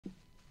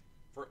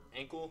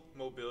ankle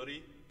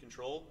mobility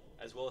control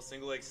as well as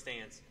single leg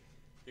stance.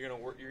 You're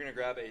gonna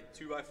grab a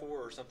 2x4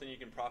 or something you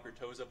can prop your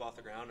toes up off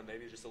the ground and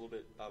maybe just a little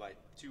bit by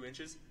 2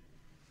 inches.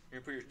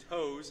 You're gonna put your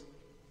toes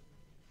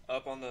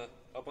up on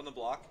the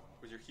block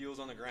with your heels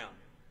on the ground.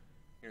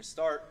 You're gonna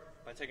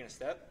start by taking a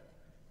step,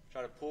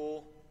 try to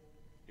pull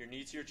your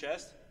knee to your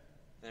chest,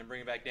 and then bring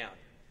it back down.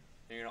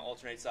 Then you're gonna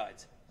alternate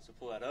sides. So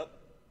pull that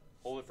up,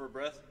 hold it for a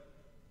breath,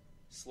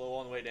 slow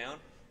on the way down,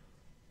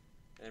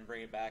 and then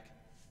bring it back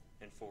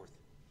and forth.